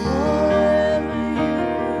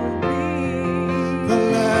the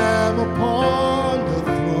Lamb upon the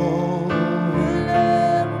throne.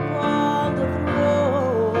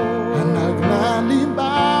 And I'll gladly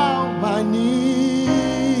bow my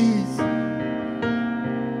knees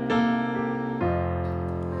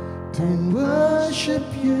to worship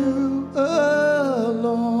you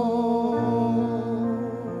alone.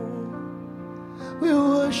 We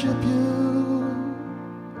worship you.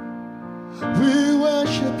 We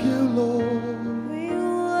worship you, Lord. We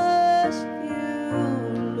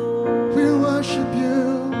worship you.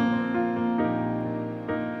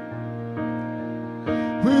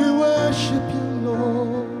 We worship you,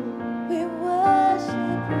 Lord.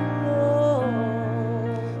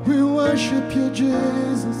 We worship you,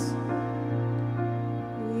 Jesus.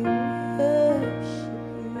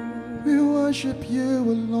 We worship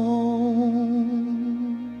you alone.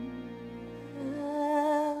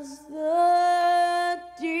 As the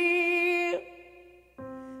deer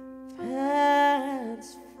pants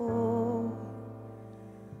for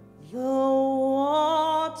the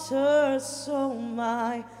water, so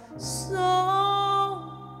my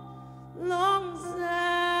soul longs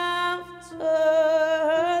after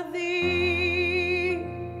thee.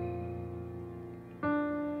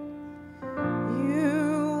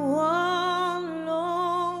 You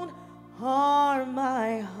alone are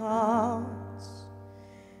my heart's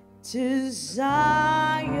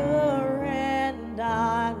desire, and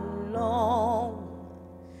I long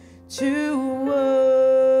to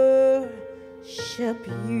worship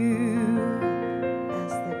you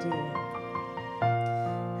as the deer.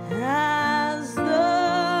 As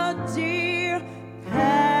the deer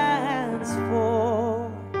pants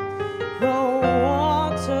for the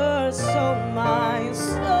water, so my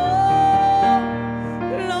soul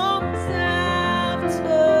longs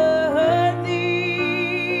after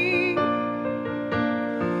thee.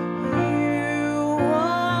 You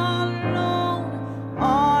alone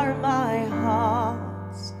are my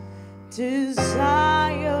heart's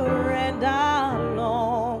desire,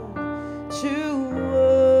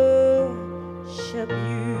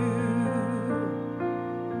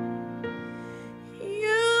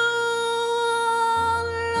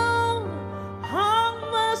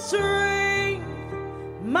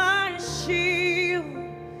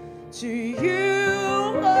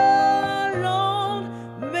 You alone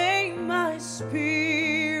make my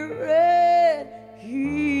spirit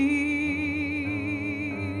heal.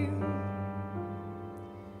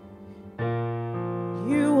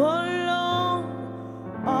 You alone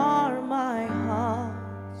are my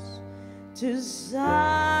heart's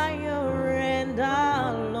desire, and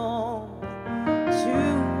I long to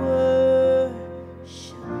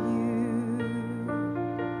worship you.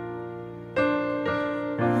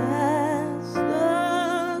 As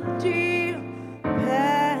the deer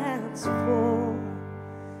pants for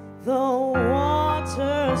the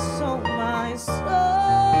water, so my soul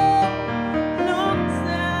longs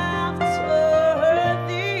after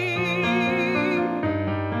thee.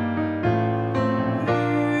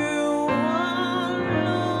 You alone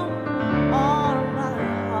are my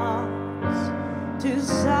heart's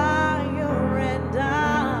desire, and I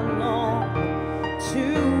long to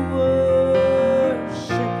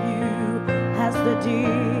worship you. As the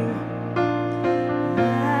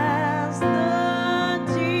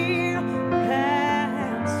deer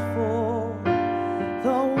pants for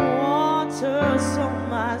the water, so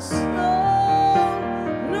my soul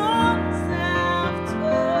longs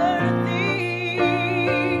after thee.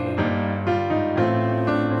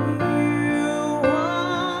 You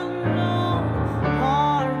alone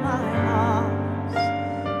are my heart's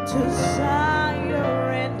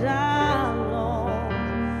desire, and I long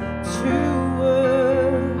to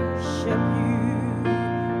worship you.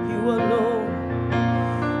 You alone.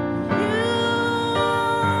 You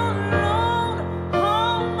alone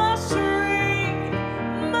are my strength,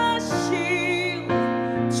 my shield.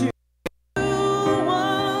 To you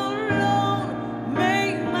alone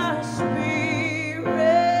make my spirit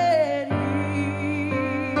heal.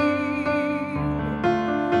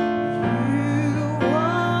 You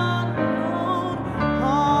alone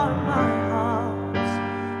are my heart's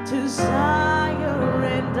desire,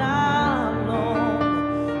 and I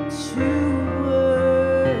long to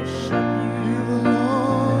worship you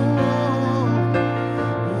alone.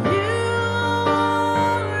 You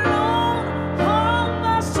alone are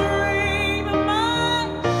my strength, my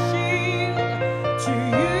shield. To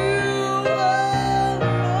you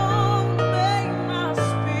alone make my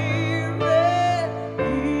spirit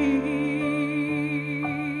heal.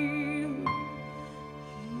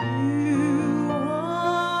 You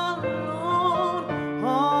alone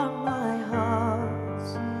are my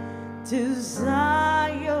heart's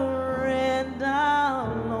desire, and I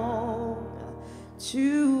long to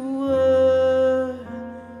worship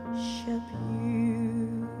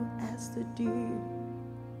you.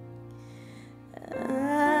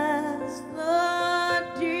 As the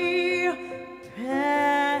deer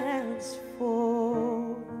pants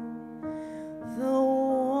for the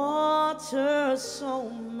water, so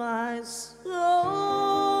my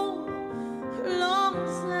soul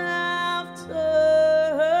longs after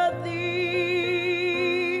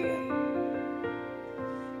thee.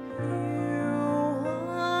 You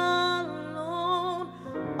alone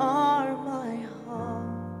are my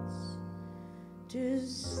heart's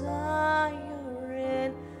desire,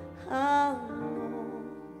 and I long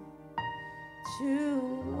to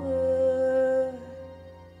worship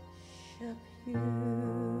you.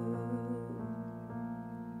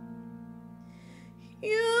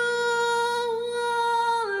 You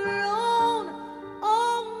alone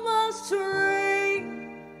are my strength,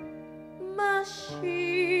 my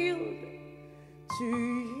shield. To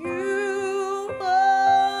you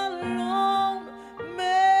alone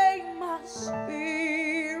make my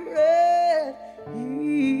spirit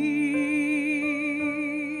heal.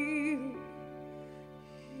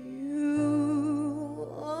 You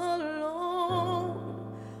alone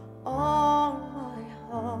are my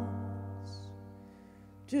heart's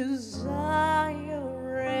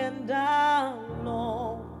desire, and I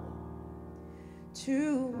long to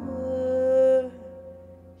worship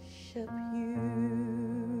you.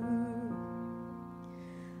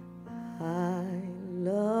 I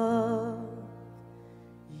love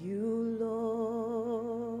you,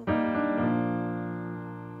 Lord,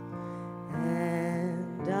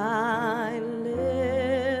 and I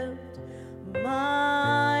lift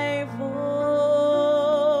my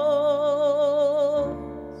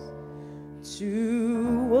voice to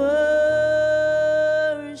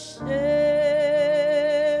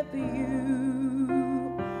worship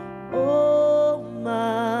you. Oh,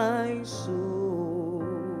 my soul,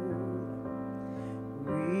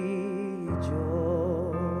 rejoice.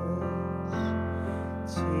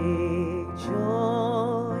 Take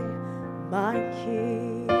joy, my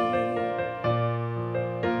King,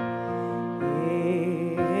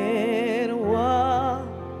 in what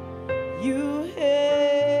you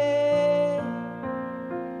hear.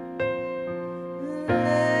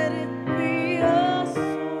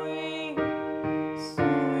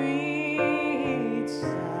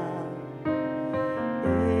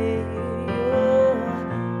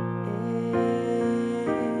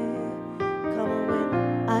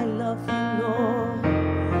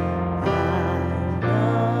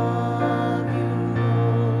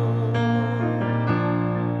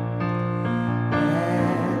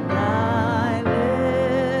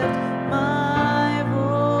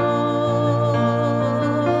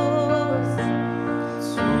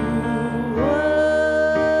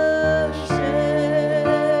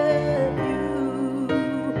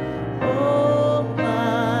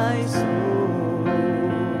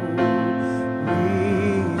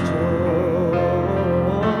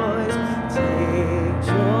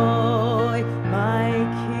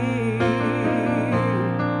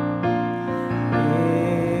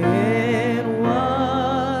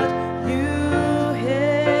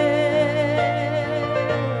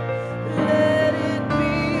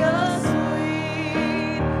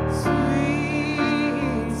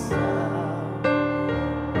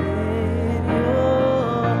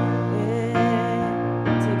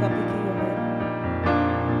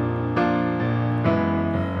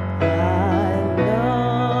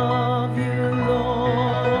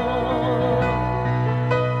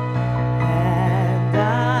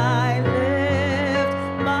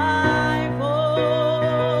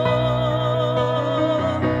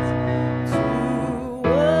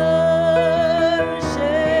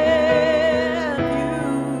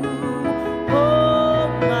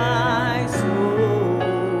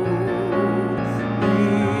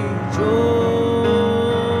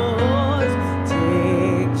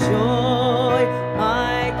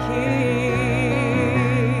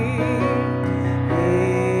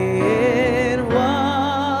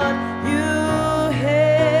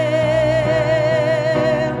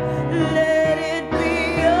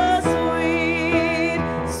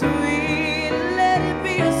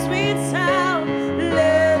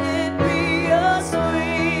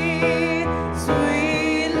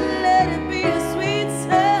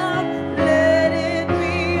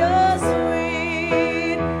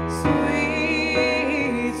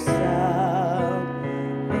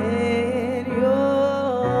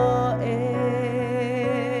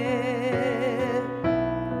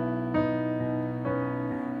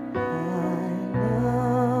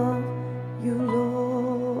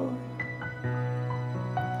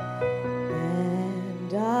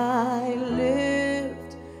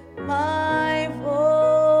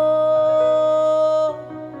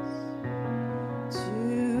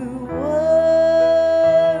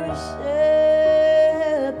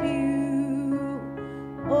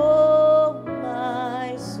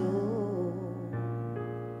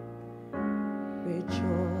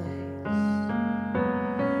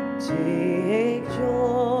 Take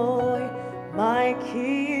joy, my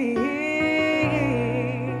King,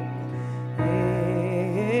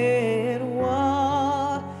 in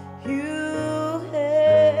what you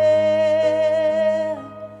have.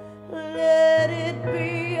 Let it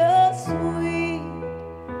be a sweet,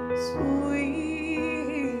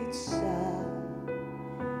 sweet sound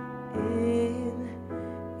in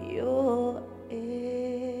your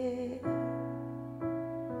ear.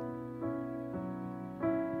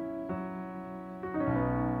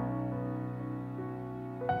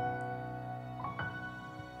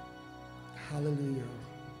 Hallelujah.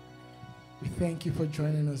 We thank you for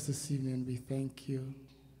joining us this evening. We thank you.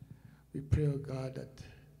 We pray, oh God, that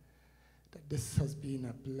this has been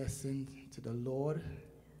a blessing to the Lord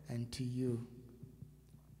and to you.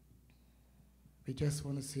 We just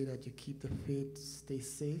want to say that you keep the faith, stay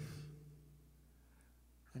safe,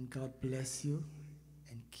 and God bless you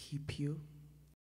and keep you.